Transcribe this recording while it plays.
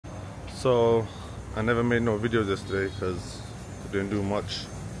So I never made no videos yesterday because I didn't do much.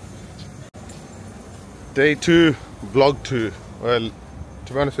 Day 2, vlog 2. Well,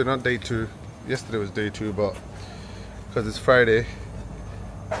 to be honest with you, not day 2. Yesterday was day 2, but because it's Friday,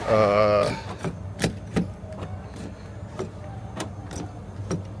 okay,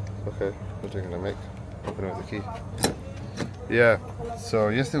 what are you gonna make? Open it with the key. Yeah, so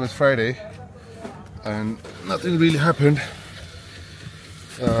yesterday was Friday and nothing really happened.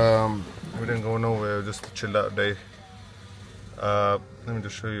 We didn't go nowhere, just a chilled out day. Let me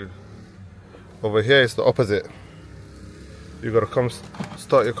just show you. Over here is the opposite. You gotta come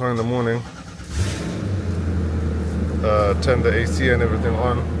start your car in the morning, turn the AC and everything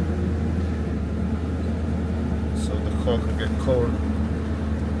on so the car can get cold.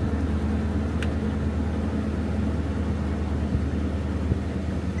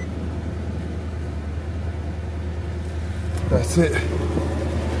 That's it.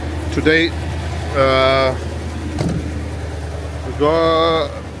 Today, we're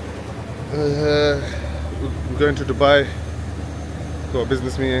going to Dubai. Got a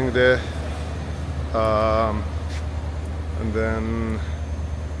business meeting there, and then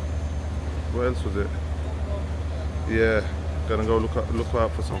what else was it? Yeah, gonna go look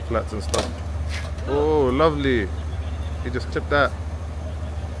out for some flats and stuff. Oh, lovely! He just clipped that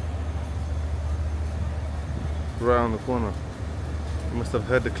around the corner. You must have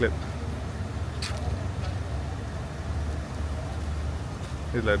heard the clip.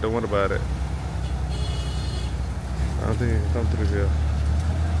 He's like, don't worry about it. I don't think he can come through here.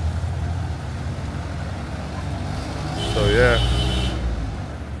 So yeah,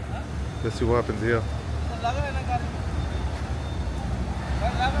 let's see what happens here.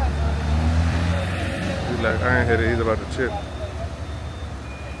 He's like, I ain't hit it, he's about to chip.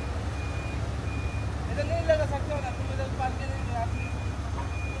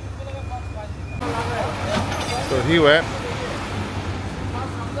 So he went.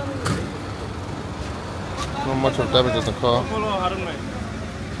 Not much of damage in the car.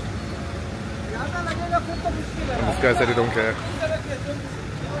 And this guy said he don't care.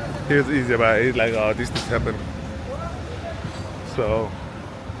 He was easy about it. He's like, oh, these things happen. So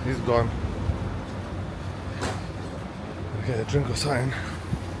he's gone. Get a drink or something.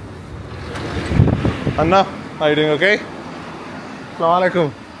 Anna, how you doing? Okay? Assalamu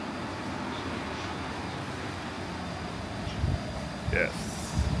alaikum. Yes.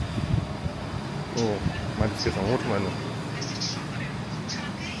 Oh, might just get some watermelon.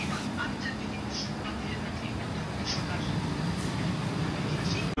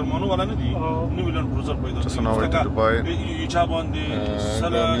 Just on our way to Dubai.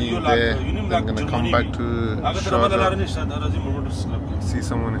 I'm gonna come back to Sharjah, see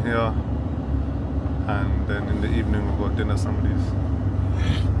someone here, and then in the evening we'll go dinner somebody's.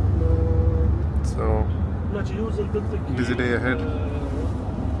 So busy day ahead.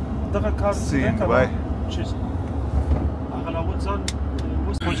 See you in Dubai.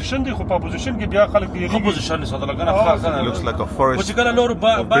 Position دی خو په پوزیشن کې بیا خلک دی Position is looks like a forest. چې کله لور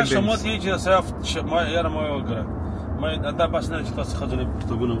با شموت یې چې صاف ما یاره ما وګره ما دا بس نه چې تاسو خزر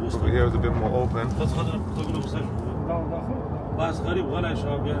پرتګونه وسته. Over here is a bit more open. تاسو خزر پرتګونه وسته. بس غریب ولا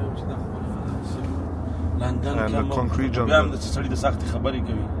شو بیا چې دا لندن کې And the concrete jungle. بیا هم د سړي د سختي خبرې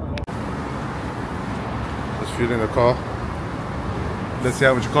کوي. Just fuel in the car. Let's see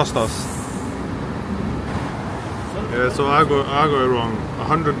how much it cost us. Yeah, so I got it wrong.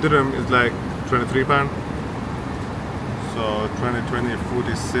 100 dirham is like 23 pound. So 20,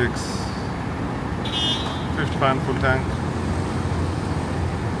 46, 50 pound full tank.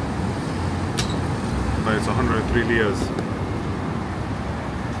 But it's 103 liras.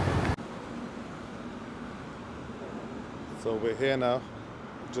 So we're here now.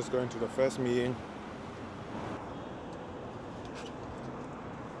 Just going to the first meeting.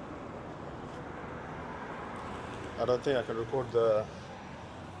 I don't think I can record the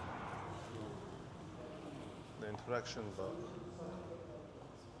interaction, but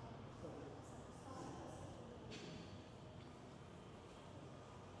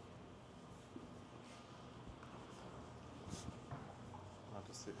I'll have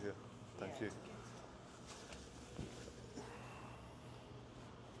to sit here. Thank you.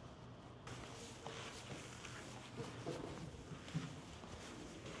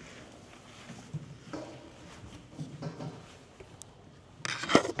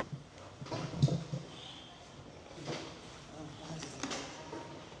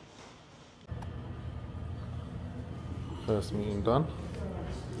 First meeting done.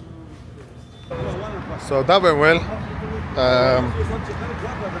 So that went well.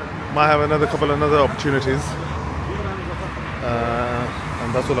 Might have another couple of other opportunities. And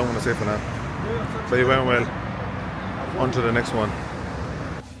And that's all I'm going to say for now. But it went well. On to the next one.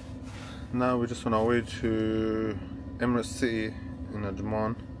 Now we're just on our way to Emirates City in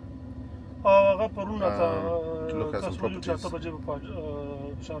Ajman to look at some properties.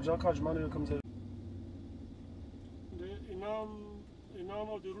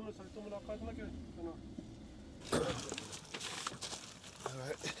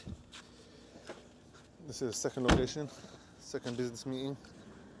 Alright. This is the second location, second business meeting.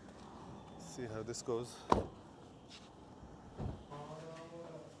 See how this goes.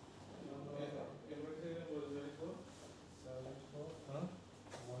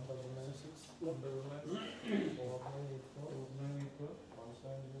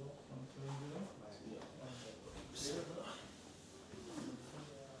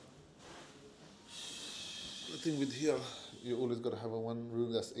 The thing with here, you always got to have a one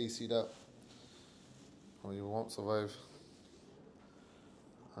room that's AC'd out, or you won't survive.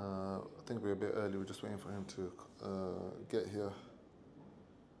 I think we're a bit early. We're just waiting for him to get here,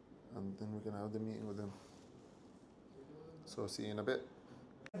 and then we're gonna have the meeting with him. So see you in a bit.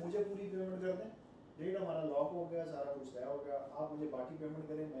 मुझे पूरी payment कर दें, date हमारा lock हो गया, सारा कुछ तय हो गया, आप मुझे बाकी पेमेंट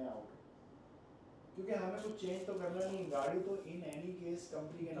करें, मैं आउट। क्योंकि हमें कुछ चेंज तो करना नहीं, गाड़ी तो इन एनी केस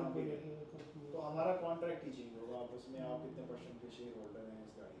कंपनी के नाम पे है, तो हमारा कॉन्ट्रैक्ट ही चेंज होगा आपस में, आप कितने परसेंट के शेयर होल्डर हैं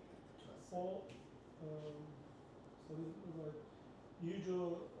इस गाड़ी के। ये जो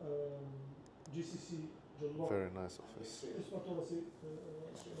GCC जो लॉक, Very nice office. इसमें थोड़ा सी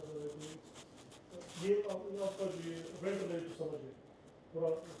ये आपका जो रेंट रेट समझ गए थोड़ा,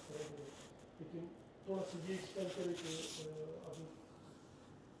 लेकिन थोड़ा सा ये एक्सप्लेन करें कि अभी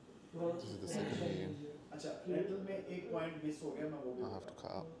This is the second meeting. अच्छा, रेंटल में एक पॉइंट मिस हो गया, मैं वो भी I have to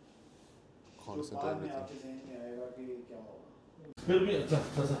cut out. Can't जो listen to बाद में everything. आपके ज़हन में आएगा कि क्या होगा।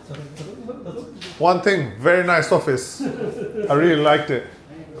 One thing, very nice office. I really liked it.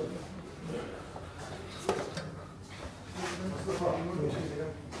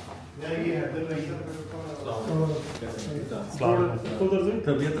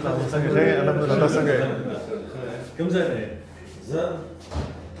 كم سنة؟ زاد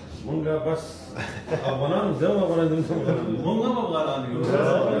مونغا بس أبغى دم أبغى دم مونغا ما أبغى راني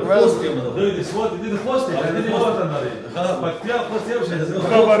خوستي ما ده سوات دي خوستي دي خوست الناري خلاص بكتيا خوستي وش هذا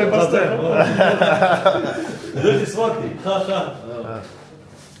خبري بس ده سواتي خا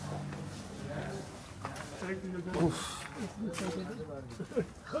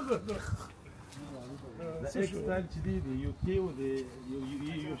ستايل جديد UK وده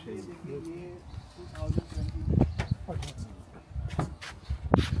يو شيء.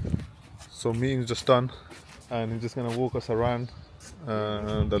 So meeting's just done, and he's just gonna walk us around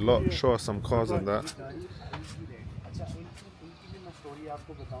the lot, show us some cars and that. अच्छा, इनकी मैं स्टोरी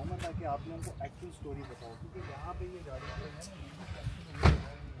आपको बताऊंगा ताकि आप लोगों को एक्चुअल स्टोरी बताओ, क्योंकि यहाँ पे ये गाड़ी जो है ना।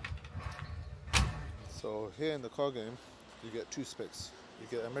 So here in the car game, you get two specs. You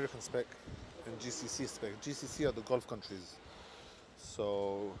get American spec and GCC spec. GCC are the Gulf countries, so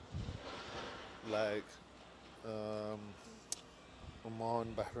like Oman,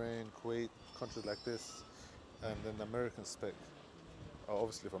 Bahrain, Kuwait, countries like this, and then the American spec are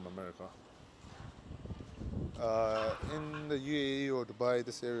obviously from America. In the UAE or Dubai,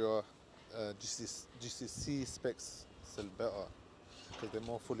 this area, GCC specs sell better because they're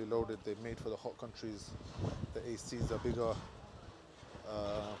more fully loaded. They're made for the hot countries. The ACs are bigger.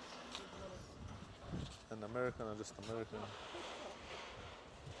 And American are just American.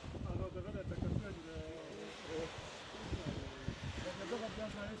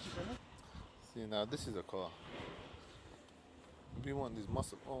 See, now this is a car. We want these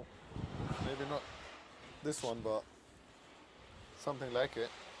muscle. Oh, maybe not this one, but something like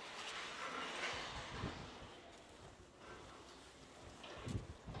it.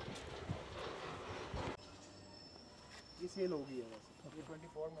 ये cell हो गई है वैसे, ये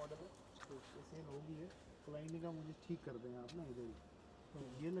 24 model है, तो ये cell हो गई है। क्लाइंट ने कहा मुझे ठीक कर दें आप ना इधर ही, तो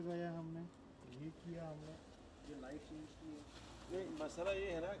ये लगाया हमने, ये किया हमने, ये लाइट चेंज की है। नहीं मसला ये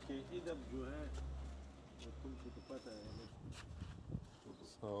है ना कि जब जो है तुमको तो पता है।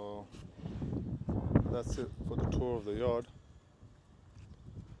 So that's it for the tour of the yard.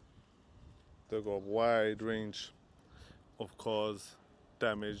 They've got a wide range of cars,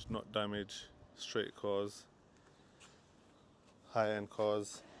 damaged, not damaged, straight cars, high-end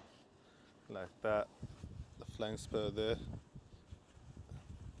cars like that, the flying spur there.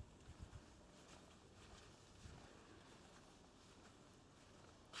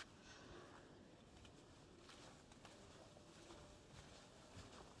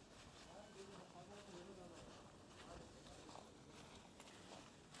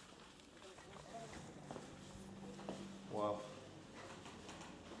 Wow.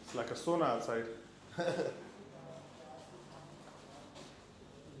 It's like a sauna outside.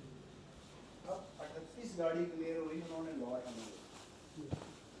 अब 38 गाड़ी clear हो रही है, उन्होंने lot हमें दिया।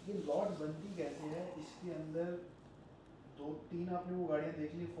 ये lot बनती कैसे है? इसके अंदर 2-3 आपने वो गाड़ियाँ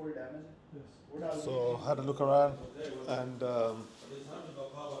देख ली फुल डैमेज है, वो डाल So had a look around and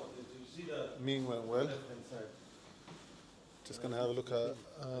meeting went well. Just gonna have a look at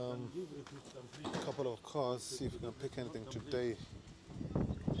a couple of cars, see if we can pick anything today.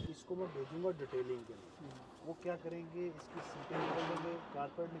 इसको मैं भेजूंगा डिटेलिंग के लिए। वो क्या करेंगे, इसकी सीटें निकाल देंगे,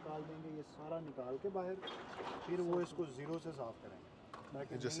 कारपेट निकाल देंगे, ये सारा निकाल के बाहर, फिर वो इसको ज़ीरो से साफ़ करेंगे।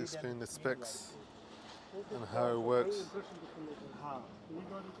 You just explain the specs and how it works. हाँ, ये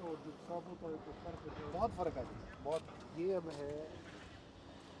गाड़ी का और जो साफ होता है तो बहुत फ़र्क है, बहुत। ये अब है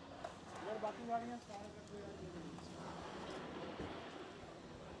और बाकी गाड़ियाँ सारे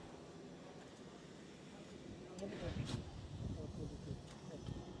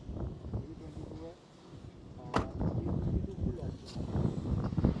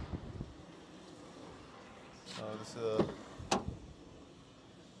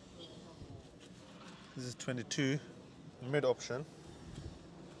This is 22 mid option,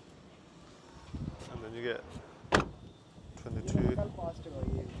 and then you get 22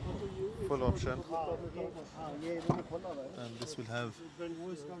 full option, and this will have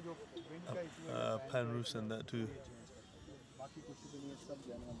pan roofs and that too.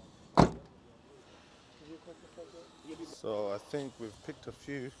 So I think we've picked a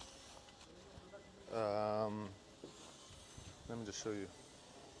few. Let me just show you.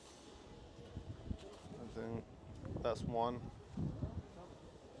 I think that's one.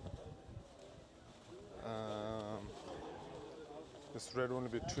 This red one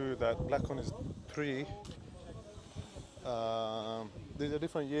will be two. That black one is three. These are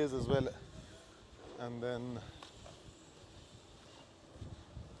different years as well. And then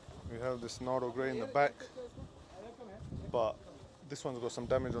we have this Nardo grey in the back, but this one's got some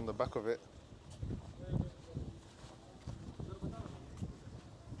damage on the back of it.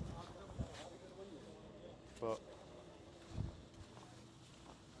 But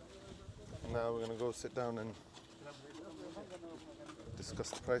now we're gonna go sit down and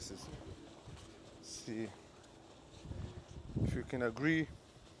discuss the prices. See if you can agree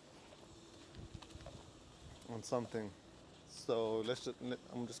on something. So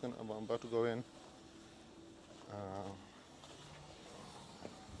I'm about to go in. I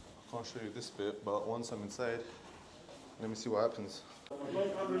can't show you this bit, but once I'm inside, let me see what happens.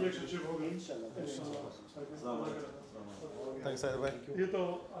 relationship होगा Thanks, Bye. ये तो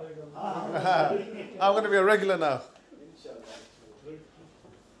आएगा I'm gonna be a regular now.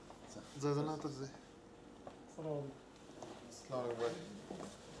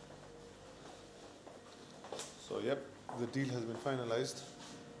 So yep, the deal has been finalized.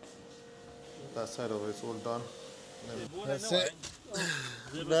 That side of it's all done. That's it.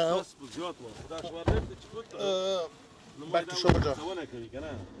 Now, back to Sharjah.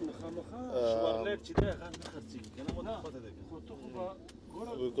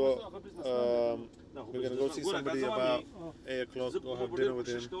 We've got, we're gonna go see somebody about 8 o'clock, go have dinner with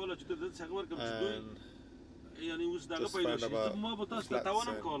him, and just find about flats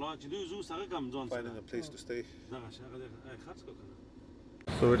and finding a place to stay.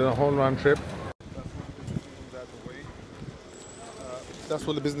 So we did a whole round trip. That's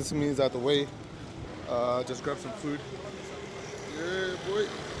what the business means out the way. Just grab some food. Yeah, boy.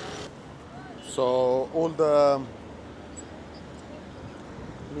 So all the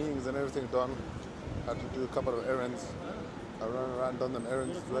meetings and everything done. Had to do a couple of errands. I ran around, done them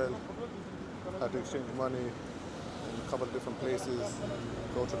errands as well. Had to exchange money in a couple of different places.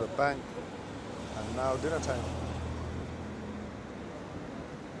 Go to the bank. And now dinner time.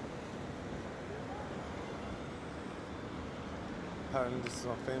 Apparently this is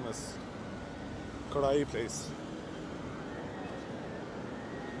a famous Kadai place.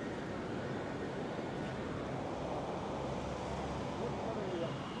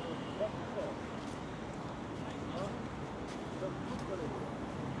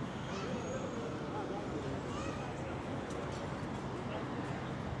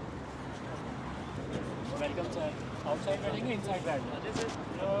 Welcome sir. Outside बैठेंगे inside बैठना?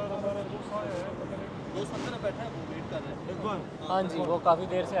 हमारा दोस्त आया है, पता नहीं दोस्त अंदर बैठा है, वो वेट कर रहे हैं। हाँ जी, वो काफ़ी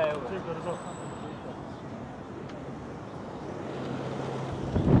देर से आए हुए हैं।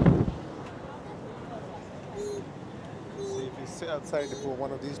 See, if you sit outside, they put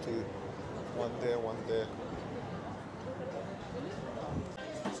one of these two. One there, one there.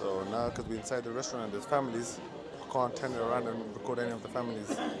 So now, because we're inside the restaurant and there's families, I can't turn it around and record any of the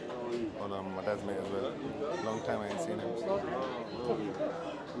families. On my dad's mate as well. Long time I ain't seen him.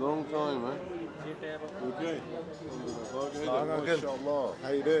 Long time, man. Okay. MashaAllah. How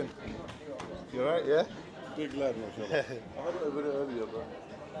you doing? You alright, yeah? Big lad, mashallah. I had it a bit earlier, but...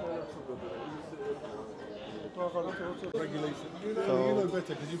 Regulation. You So, know better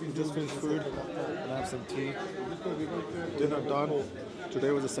because you've been just finished food and I have some tea. Dinner done.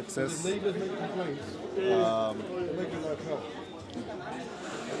 Today was a success. Neighbours make complaints. Make your life hell.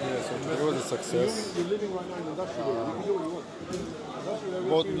 Yeah, so today was a success. You're living right now in industrial area. You can do what you want. Industrial area.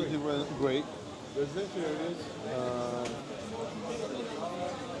 Both meetings went great. Residential areas.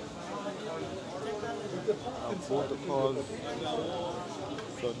 I bought the cars.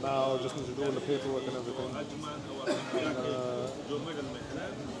 So now just need to do all the paperwork and everything.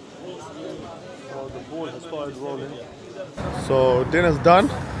 So the ball has started rolling. So dinner's done.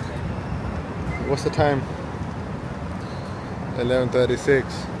 What's the time?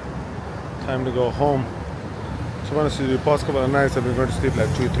 11:36. Time to go home. So honestly, the past couple of nights I've been going to sleep like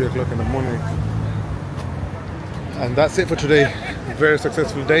 2-3 o'clock in the morning. And that's it for today. Very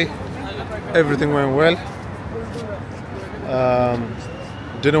successful day. Everything went well.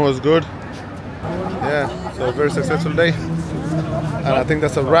 Dinner was good. Yeah, so a very successful day. And I think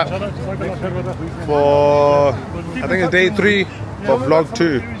that's a wrap for, I think it's day 3 for vlog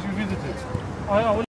 2.